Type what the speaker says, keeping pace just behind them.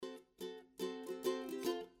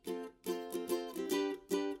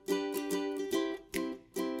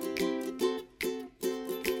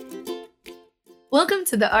Welcome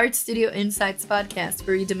to the Art Studio Insights podcast,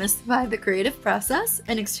 where we demystify the creative process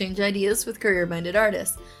and exchange ideas with career-minded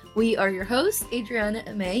artists. We are your hosts, Adriana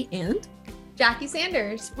May and Jackie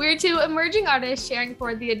Sanders. We're two emerging artists sharing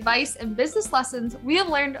forward the advice and business lessons we have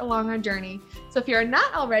learned along our journey. So if you're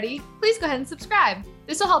not already, please go ahead and subscribe.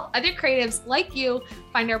 This will help other creatives like you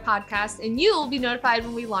find our podcast, and you will be notified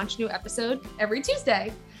when we launch a new episode every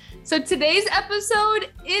Tuesday. So today's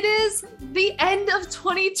episode, it is the end of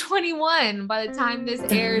 2021. By the time this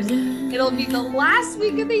airs, it'll be the last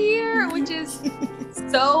week of the year, which is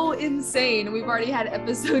so insane. We've already had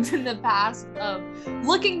episodes in the past of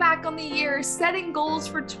looking back on the year, setting goals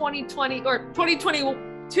for 2020 or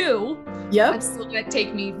 2022. Yep. It's still gonna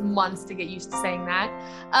take me months to get used to saying that.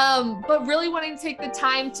 But really wanting to take the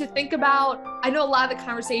time to think about, I know a lot of the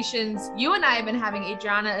conversations you and I have been having,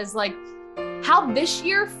 Adriana, is like, how this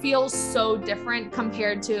year feels so different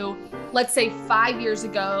compared to, let's say, 5 years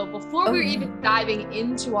ago, before we were even diving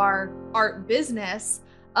into our art business,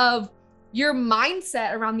 of your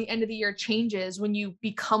mindset around the end of the year changes when you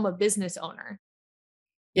become a business owner.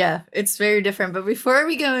 Yeah, it's very different. But before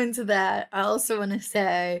we go into that, I also want to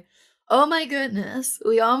say, oh my goodness,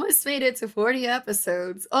 we almost made it to 40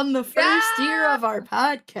 episodes on the first year of our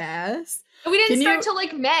podcast. We didn't start till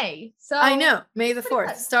like May. So I know, May the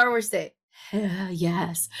 4th, Star Wars Day.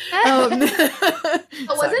 Yes. It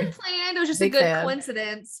wasn't planned. It was just a good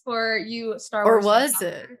coincidence for you, Star Wars. Or was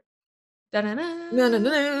it? No.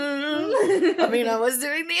 I mean, I was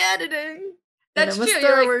doing the editing. That's and I'm true. a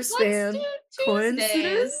Star You're Wars like, fan.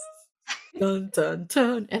 Coincidence? Dun, dun,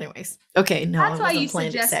 dun. Anyways. Okay, no, that's why you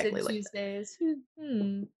suggested exactly Tuesdays.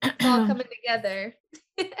 It's all coming together.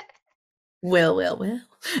 Will.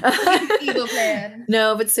 Evil plan.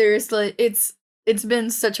 No, but seriously, it's been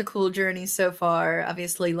such a cool journey so far.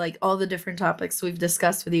 Obviously, like all the different topics we've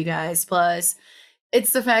discussed with you guys. Plus,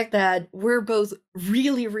 it's the fact that we're both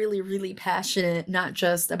really, really, really passionate, not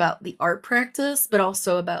just about the art practice, but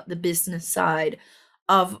also about the business side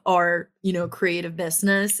of our, creative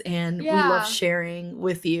business. And we love sharing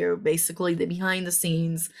with you basically the behind the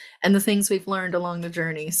scenes and the things we've learned along the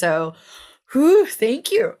journey. So,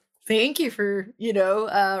 thank you. Thank you for,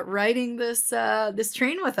 riding this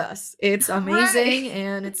train with us. It's amazing,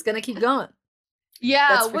 and it's going to keep going.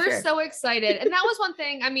 Yeah, we're so excited. And that was one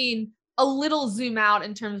thing, a little zoom out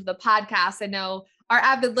in terms of the podcast. I know our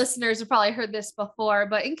avid listeners have probably heard this before,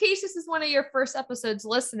 but in case this is one of your first episodes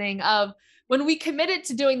listening, of when we committed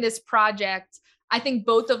to doing this project, I think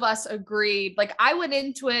both of us agreed, like I went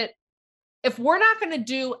into it, if we're not going to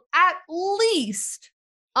do at least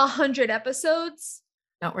 100 episodes,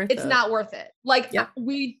 it's not worth it. Like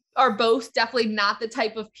we are both definitely not the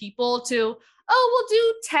type of people to, we'll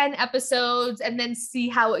do 10 episodes and then see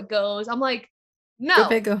how it goes. I'm like, no, go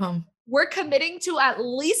big, go home. We're committing to at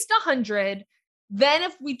least 100. Then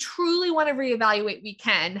if we truly want to reevaluate, we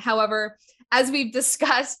can. However, as we've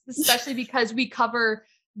discussed, especially because we cover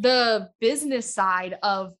the business side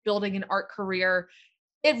of building an art career,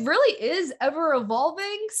 it really is ever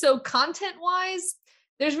evolving. So content wise,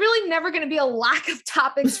 there's really never going to be a lack of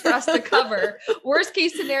topics for us to cover. Worst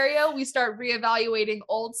case scenario, we start reevaluating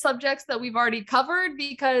old subjects that we've already covered,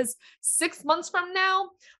 because 6 months from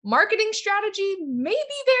now, marketing strategy may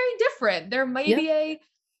be very different. There may be a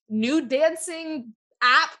new dancing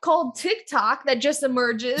app called TikTok that just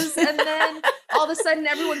emerges, and then all of a sudden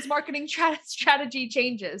everyone's marketing strategy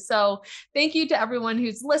changes. So thank you to everyone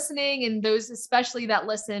who's listening, and those especially that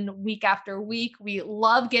listen week after week. We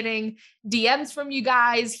love getting DMs from you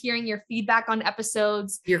guys, hearing your feedback on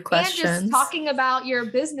episodes, your questions, and just talking about your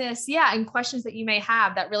business. And questions that you may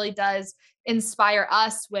have. That really does inspire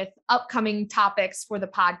us with upcoming topics for the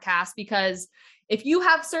podcast, because if you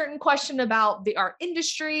have certain question about the art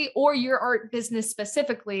industry or your art business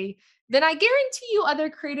specifically, then I guarantee you other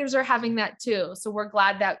creatives are having that too. So we're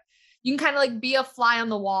glad that you can kind of like be a fly on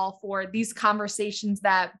the wall for these conversations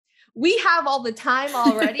that we have all the time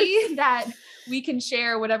already, that we can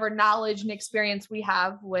share whatever knowledge and experience we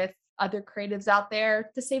have with other creatives out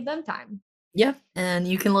there to save them time. Yeah. And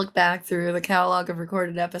you can look back through the catalog of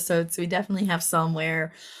recorded episodes. We definitely have some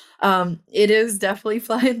where it is definitely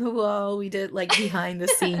fly in the wall. We did like behind the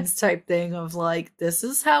scenes type thing of like, this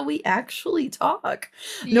is how we actually talk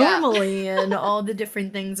normally, and all the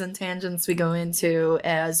different things and tangents we go into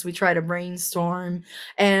as we try to brainstorm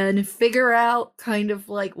and figure out kind of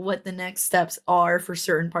like what the next steps are for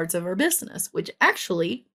certain parts of our business, which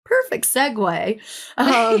actually perfect segue.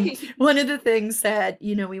 One of the things that,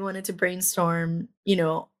 we wanted to brainstorm,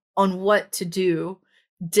 on what to do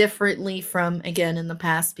differently from, again, in the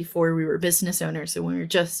past before we were business owners and we were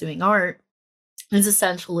just doing art, is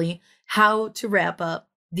essentially how to wrap up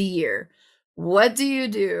the year what do you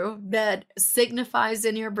do that signifies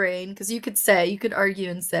in your brain? Because you could argue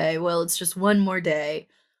and say, well, it's just one more day,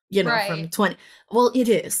 you know, from Right. 20. Well, it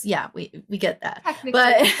is. Yeah, we get that.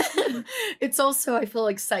 But Technically. it's also, I feel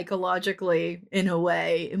like psychologically, in a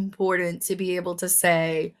way, important to be able to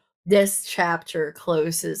say, this chapter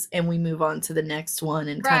closes and we move on to the next one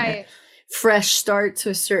and kind of Right. fresh start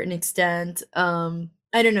to a certain extent.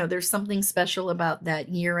 I don't know, there's something special about that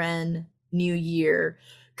year end, new year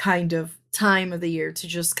kind of time of the year to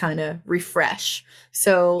just kind of refresh.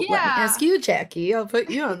 So let me ask Yeah. you, Jackie, I'll put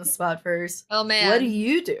you on the spot first. Oh What do man.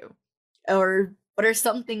 you do? Or what are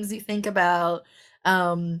some things you think about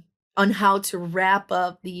um, on how to wrap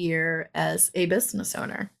up the year as a business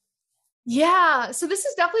owner? Yeah. So this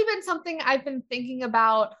has definitely been something I've been thinking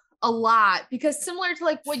about a lot because similar to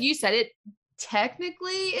like what you said, it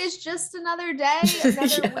technically is just another day, Yeah.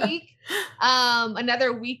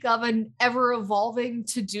 another week of an ever evolving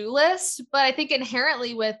to-do list. But I think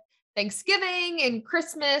inherently with Thanksgiving and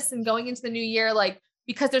Christmas and going into the new year, like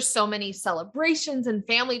because there's so many celebrations and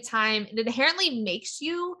family time, it inherently makes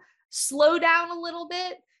you slow down a little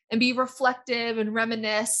bit and be reflective and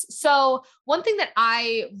reminisce. So, one thing that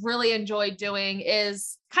I really enjoy doing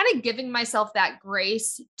is kind of giving myself that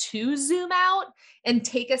grace to zoom out and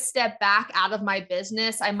take a step back out of my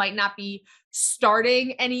business. I might not be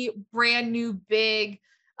starting any brand new big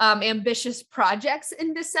ambitious projects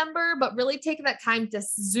in December, but really taking that time to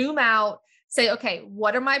zoom out, say, okay,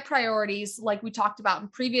 what are my priorities? Like we talked about in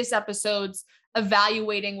previous episodes,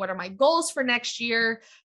 evaluating what are my goals for next year,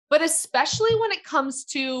 but especially when it comes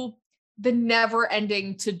to the never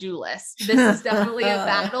ending to do list. This is definitely a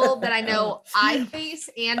battle that I know I face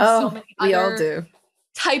and so Oh, many we all other do.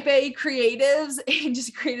 type A creatives and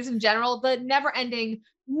just creatives in general, the never ending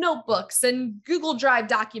notebooks and Google Drive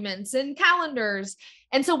documents and calendars.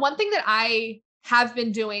 And so, one thing that I have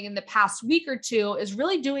been doing in the past week or two is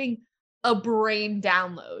really doing a brain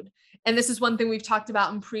download. And this is one thing we've talked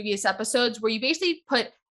about in previous episodes where you basically put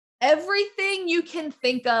everything you can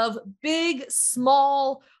think of, big,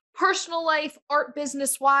 small, personal life, art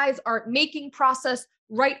business wise, art making process,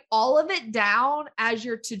 write all of it down as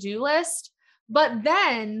your to do list, but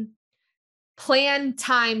then plan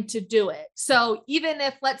time to do it. So even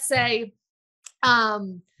if, let's say,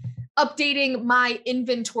 um, updating my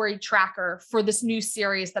inventory tracker for this new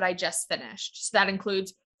series that I just finished. So that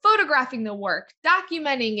includes photographing the work,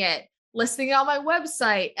 documenting it, listing it on my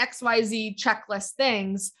website, XYZ checklist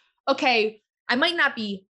things. Okay, I might not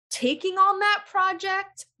be taking on that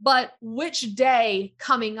project, but which day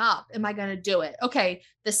coming up am I going to do it? Okay,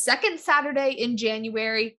 the second Saturday in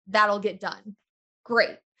January, that'll get done.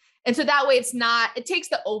 Great. And so that way it's not, it takes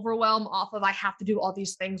the overwhelm off of I have to do all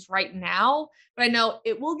these things right now, but I know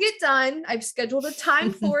it will get done. I've scheduled a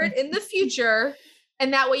time for it in the future.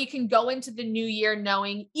 And that way you can go into the new year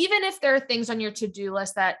knowing, even if there are things on your to do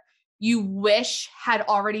list that you wish had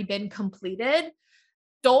already been completed,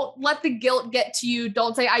 don't let the guilt get to you.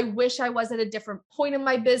 Don't say, I wish I was at a different point in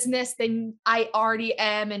my business than I already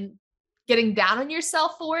am, and getting down on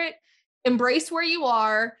yourself for it. Embrace where you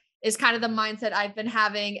are is kind of the mindset I've been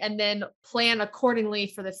having, and then plan accordingly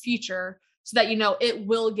for the future so that you know it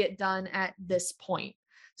will get done at this point.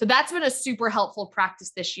 So that's been a super helpful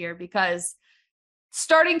practice this year because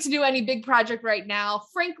starting to do any big project right now,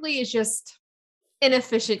 frankly, is just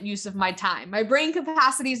inefficient use of my time. My brain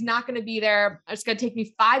capacity is not going to be there. It's going to take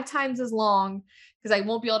me 5 times as long because I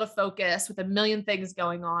won't be able to focus with a million things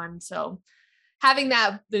going on. So having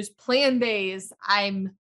those plan days,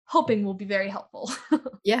 I'm hoping will be very helpful.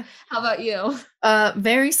 Yeah. How about you?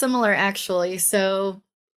 Very similar actually. So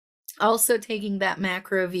also taking that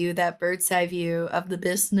macro view, that bird's eye view of the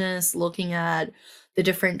business, looking at the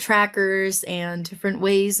different trackers and different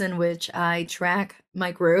ways in which I track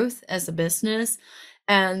my growth as a business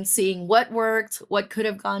and seeing what worked, what could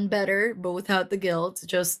have gone better, but without the guilt,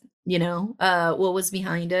 just, what was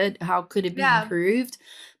behind it, how could it be Yeah. improved,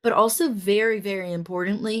 but also very, very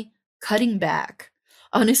importantly, cutting back.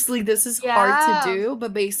 Honestly, this is hard to Yeah. do,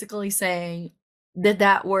 but basically saying, did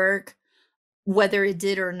that work? Whether it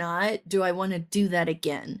did or not, do I want to do that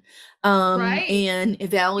again? Right. And Being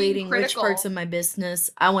evaluating which parts of critical. my business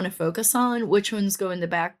I want to focus on, which ones go in the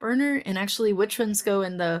back burner, and actually which ones go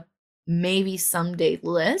in the maybe someday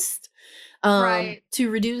list, Right.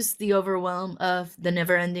 to reduce the overwhelm of the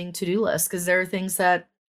never ending to do list. Because there are things that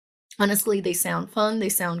honestly they sound fun, they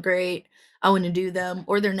sound great. I want to do them,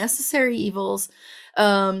 or they're necessary evils.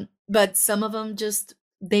 But some of them just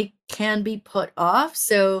they can be put off.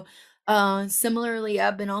 So Similarly,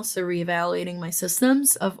 I've been also reevaluating my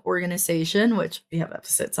systems of organization, which we have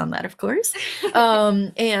episodes on that, of course,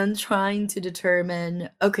 and trying to determine,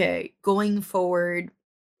 okay, going forward,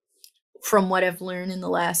 from what I've learned in the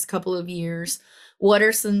last couple of years, what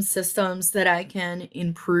are some systems that I can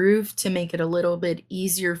improve to make it a little bit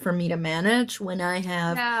easier for me to manage when I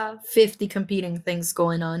have Yeah. 50 competing things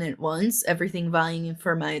going on at once, everything vying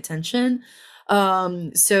for my attention.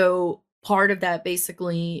 So part of that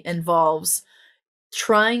basically involves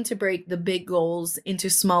trying to break the big goals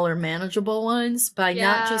into smaller manageable ones by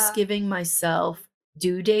not just Yeah. giving myself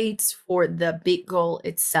due dates for the big goal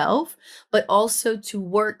itself, but also to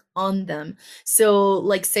work on them. So,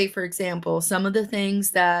 like, say, for example, some of the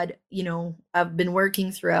things that, I've been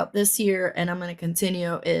working throughout this year and I'm going to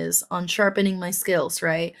continue is on sharpening my skills,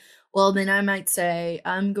 right? Well, then I might say,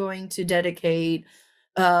 I'm going to dedicate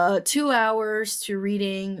 2 hours to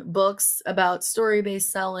reading books about story-based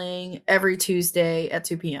selling every Tuesday at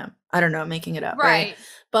 2 p.m. I don't know, making it up, right? Right.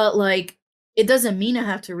 But like, it doesn't mean I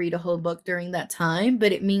have to read a whole book during that time,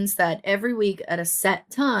 but it means that every week at a set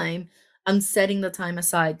time, I'm setting the time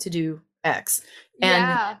aside to do X and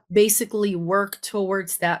Yeah. basically work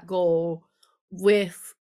towards that goal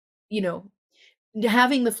with, you know,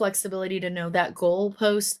 having the flexibility to know that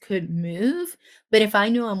goalpost could move, but if I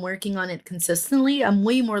know I'm working on it consistently, I'm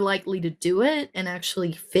way more likely to do it and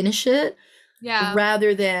actually finish it Yeah.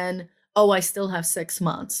 rather than, oh, I still have 6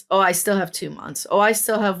 months. Oh, I still have 2 months. Oh, I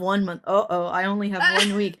still have 1 month. Oh, I only have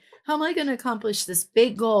 1 week. How am I going to accomplish this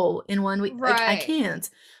big goal in 1 week? I Right. can't.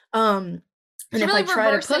 Um, and So if I really try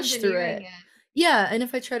to reverse push through engineering it, it. yeah, and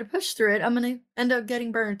if I try to push through it, I'm gonna end up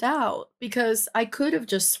getting burnt out because I could have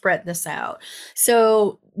just spread this out.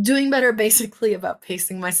 So doing better basically about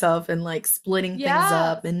pacing myself and like splitting things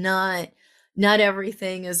Yeah. up and not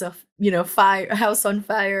everything is fire a house on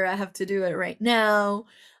fire. I have to do it right now.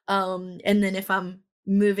 And then if I'm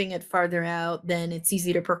moving it farther out, then it's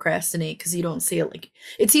easy to procrastinate because you don't see it like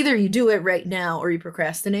it's either you do it right now or you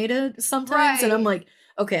procrastinate it sometimes. And I'm Right. like,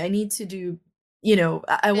 okay, I need to do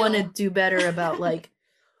I want to Middle. do better about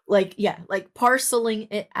yeah, like parceling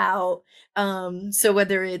it out. So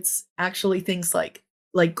whether it's actually things like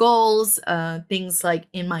goals, things like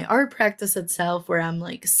in my art practice itself where I'm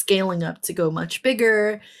like scaling up to go much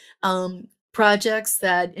bigger, projects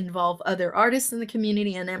that involve other artists in the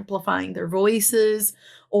community and amplifying their voices,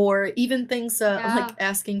 or even things like Yeah.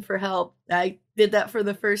 asking for help. I did that for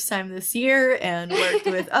the first time this year and worked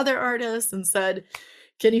with other artists and said,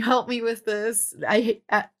 can you help me with this?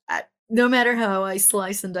 No matter how I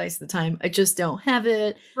slice and dice the time, I just don't have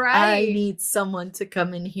it. I Right. need someone to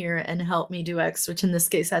come in here and help me do X, which in this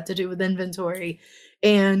case had to do with inventory.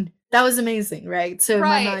 And that was amazing, right? So in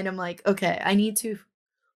my Right. mind, I'm like, okay, I need to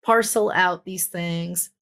parcel out these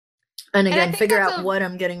things and And I again, think figure that's out a what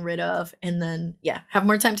I'm getting rid of and then, yeah, have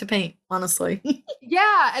more time to paint, honestly.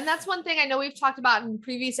 Yeah, and that's one thing I know we've talked about in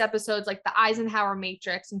previous episodes, like the Eisenhower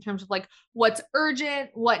matrix, in terms of like what's urgent,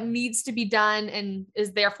 what needs to be done, and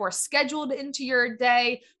is therefore scheduled into your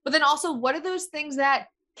day. But then also, what are those things that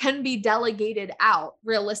can be delegated out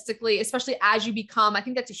realistically, especially as you become, I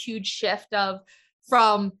think that's a huge shift of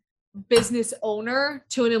from business owner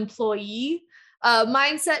to an employee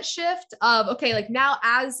mindset shift of, okay, like now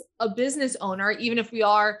as a business owner, even if we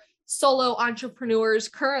are solo entrepreneurs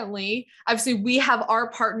currently, obviously we have our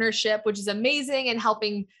partnership, which is amazing and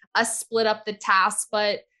helping us split up the tasks.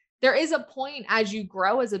 But there is a point as you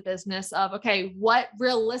grow as a business of, okay, what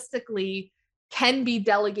realistically can be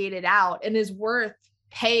delegated out and is worth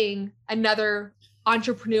paying another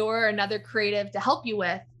entrepreneur, another creative to help you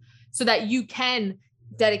with so that you can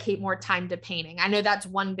dedicate more time to painting. I know that's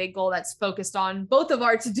one big goal that's focused on both of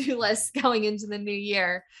our to-do lists going into the new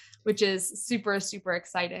year, which is super, super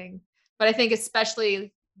exciting. But I think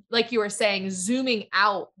especially like you were saying, zooming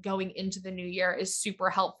out going into the new year is super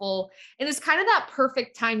helpful. And it's kind of that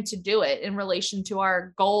perfect time to do it in relation to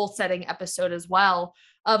our goal setting episode as well.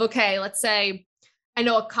 Of, okay, let's say, I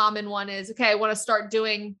know a common one is, okay, I want to start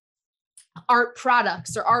doing art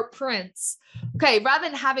products or art prints. Okay, rather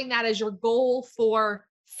than having that as your goal for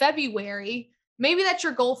February, maybe that's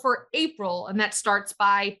your goal for April. And that starts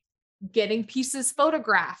by getting pieces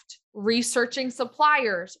photographed, researching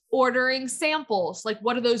suppliers, ordering samples. Like,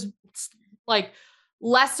 what are those like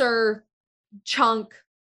lesser chunk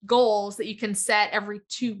goals that you can set every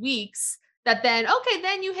 2 weeks that then, okay,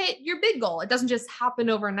 then you hit your big goal. It doesn't just happen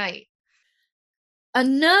overnight.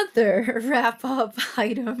 Another wrap up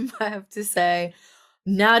item, I have to say,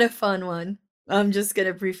 not a fun one. I'm just going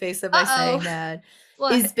to preface it by saying Uh-oh. that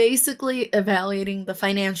is What? basically evaluating the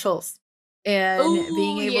financials and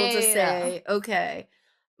being Oh, able to yeah. say, okay,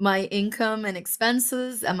 my income and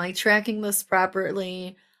expenses? Am I tracking this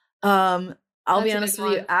properly? Um, I'll be That's a big honest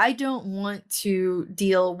with you, one. I don't want to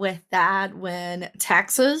deal with that when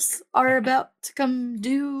taxes are about to come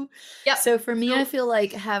due. Yep. So for me, I So feel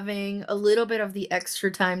like having a little bit of the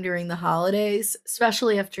extra time during the holidays,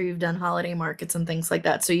 especially after you've done holiday markets and things like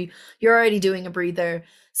that. So you're already doing a breather.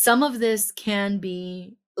 Some of this can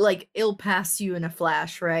be like it'll pass you in a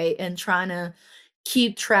flash, right? And trying to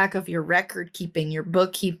keep track of your record keeping, your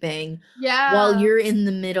bookkeeping while yeah. you're in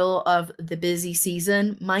the middle of the busy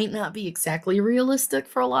season might not be exactly realistic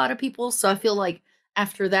for a lot of people. So I feel like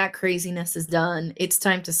after that craziness is done, it's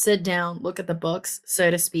time to sit down, look at the books,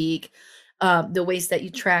 so to speak, the ways that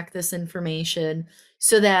you track this information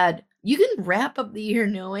so that you can wrap up the year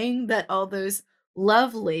knowing that all those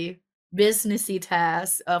lovely businessy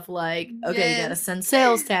tasks of like, okay, you got to Yes. send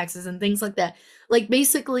sales taxes and things like that, like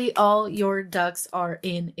basically all your ducks are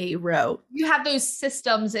in a row. You have those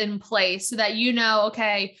systems in place so that you know,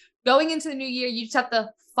 okay, going into the new year, you just have to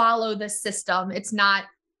follow the system. It's not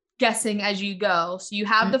guessing as you go. So you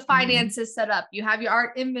have the Mhm. finances set up, you have your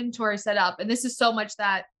art inventory set up. And this is so much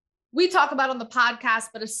that we talk about on the podcast,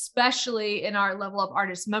 but especially in our level up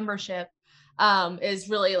artist membership, is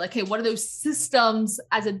really like, hey, what are those systems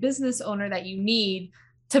as a business owner that you need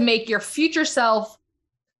to make your future self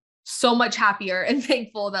so much happier and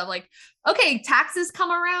thankful that like, okay, taxes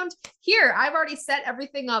come around here. I've already set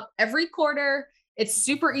everything up every quarter. It's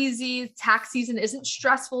super easy. Tax season isn't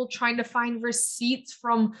stressful trying to find receipts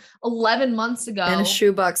from 11 months In a ago.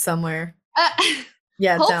 shoebox somewhere. Uh,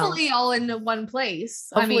 Yeah, don't. hopefully all in one place.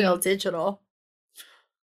 I Hopefully all mean, digital.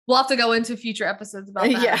 we'll have to go into future episodes about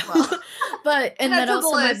that Yeah. as well. But and that That's on the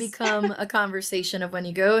also might list. become a conversation of when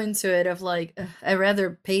you go into it of like, "Ugh, I'd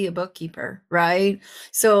rather pay a bookkeeper, right?"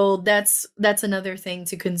 So that's another thing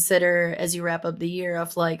to consider as you wrap up the year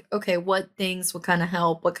of like, okay, what things will kind of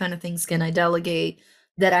help? What kind of things can I delegate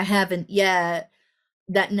that I haven't yet?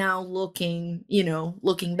 That now looking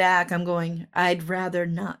back, I'm going, I'd rather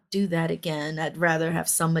not do that again. I'd rather have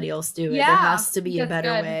somebody else do it. There Yeah, has to I think be a that's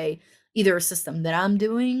better good. way, either a system that I'm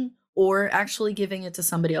doing or actually giving it to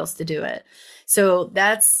somebody else to do it. So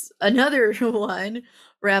that's another one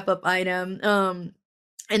wrap up item. And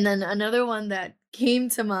then another one that came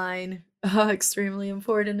to mind, extremely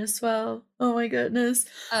important as well. Oh my goodness.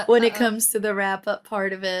 When it Uh-oh. comes to the wrap up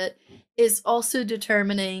part of it, is also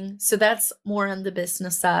determining. So that's more on the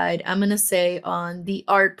business side. I'm going to say on the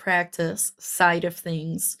art practice side of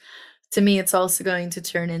things. To me, it's also going to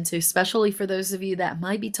turn into, especially for those of you that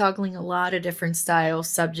might be toggling a lot of different styles,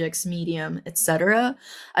 subjects, medium, etc.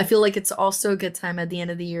 I feel like it's also a good time at the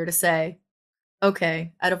end of the year to say,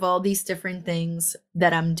 okay, out of all these different things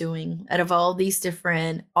that I'm doing, out of all these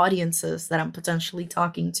different audiences that I'm potentially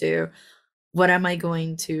talking to, what am I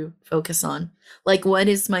going to focus on? Like, what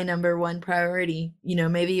is my number one priority?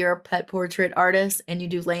 Maybe you're a pet portrait artist and you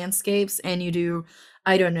do landscapes and you do,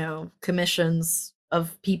 I don't know, commissions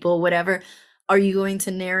of people, whatever. Are you going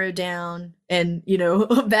to narrow down and,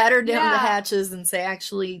 batter down the Yeah. hatches and say,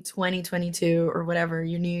 actually, 2022 or whatever,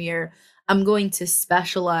 your new year, I'm going to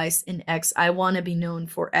specialize in X. I want to be known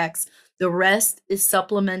for X. The rest is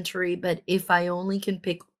supplementary, but if I only can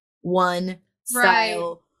pick one Right.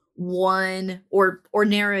 style, one or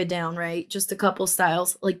narrow it down, right? Just a couple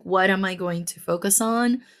styles. Like, what am I going to focus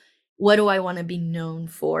on? What do I want to be known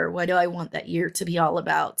for? What do I want that year to be all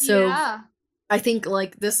about? So Yeah. I think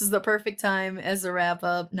like this is the perfect time as a wrap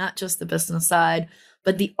up, not just the business side,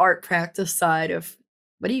 but the art practice side of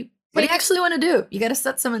what do you Take it. actually want to do? You got to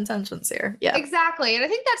set some intentions here. Yeah. Exactly. And I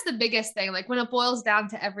think that's the biggest thing. Like when it boils down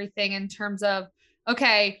to everything in terms of,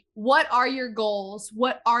 okay, what are your goals?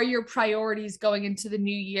 What are your priorities going into the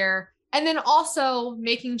new year? And then also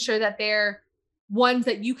making sure that they're ones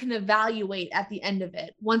that you can evaluate at the end of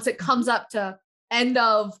it. Once it Mhm. comes up to end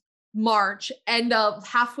of March, end of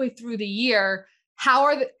halfway through the year, how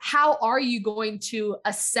are you going to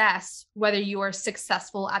assess whether you are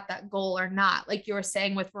successful at that goal or not? Like you were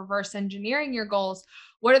saying with reverse engineering your goals,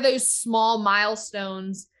 what are those small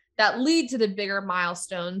milestones that lead to the bigger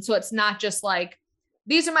milestones? So it's not just like,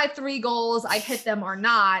 these are my 3 goals, I hit them or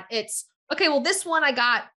not. It's okay, well, this one I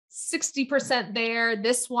got 60% there,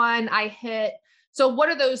 this one I hit. So what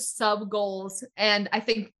are those sub goals? And I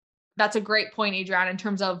think that's a great point, Adrienne, in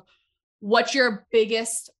terms of what's your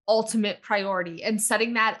biggest ultimate priority and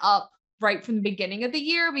setting that up right from the beginning of the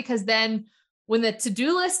year, because then when the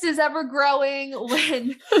to-do list is ever growing,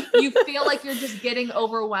 when you feel like you're just getting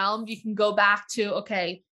overwhelmed, you can go back to,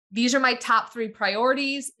 okay, these are my top 3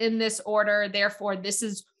 priorities in this order. Therefore, this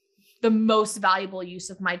is the most valuable use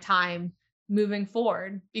of my time moving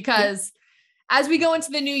forward. Yeah. Because as we go into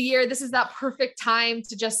the new year, this is that perfect time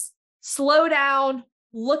to just slow down,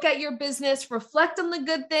 look at your business, reflect on the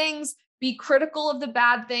good things, be critical of the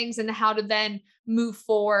bad things, and how to then move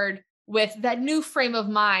forward with that new frame of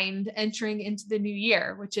mind entering into the new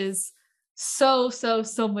year, which is so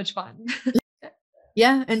much fun.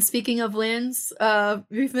 Yeah, and speaking of wins,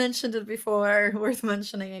 we've mentioned it before, worth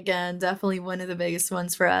mentioning again. Definitely one of the biggest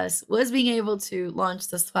ones for us was being able to launch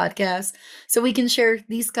this podcast so we can share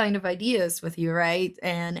these kind of ideas with you, right?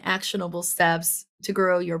 And actionable steps to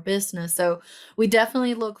grow your business. So we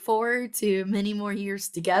definitely look forward to many more years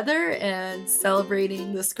together and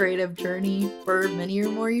celebrating this creative journey for many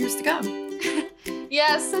more years to come.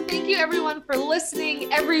 Yes, so thank you everyone for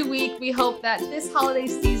listening every week. We hope that this holiday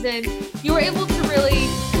season you were able to really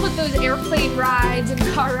put those airplane rides and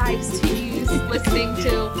car rides to use listening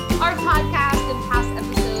to our podcast and past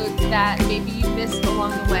episodes that maybe you missed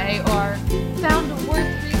along the way or found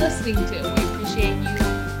worth re-listening to. We appreciate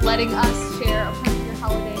you letting us share a part of your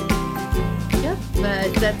holiday. Yep,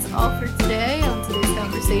 but that's all for today on today's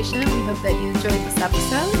conversation. We hope that you enjoyed this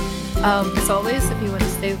episode. As always, if you want to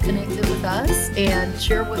stay connected with us and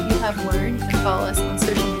share what you have learned, you can follow us on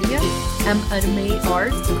social media. I'm Adame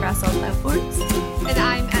Arts across all platforms. And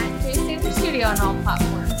I'm at J Sanders Studio on all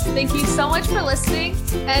platforms. Thank you so much for listening,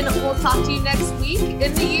 and we'll talk to you next week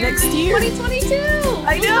in the year 2022.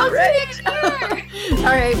 I know, right?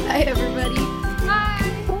 All right, bye everybody.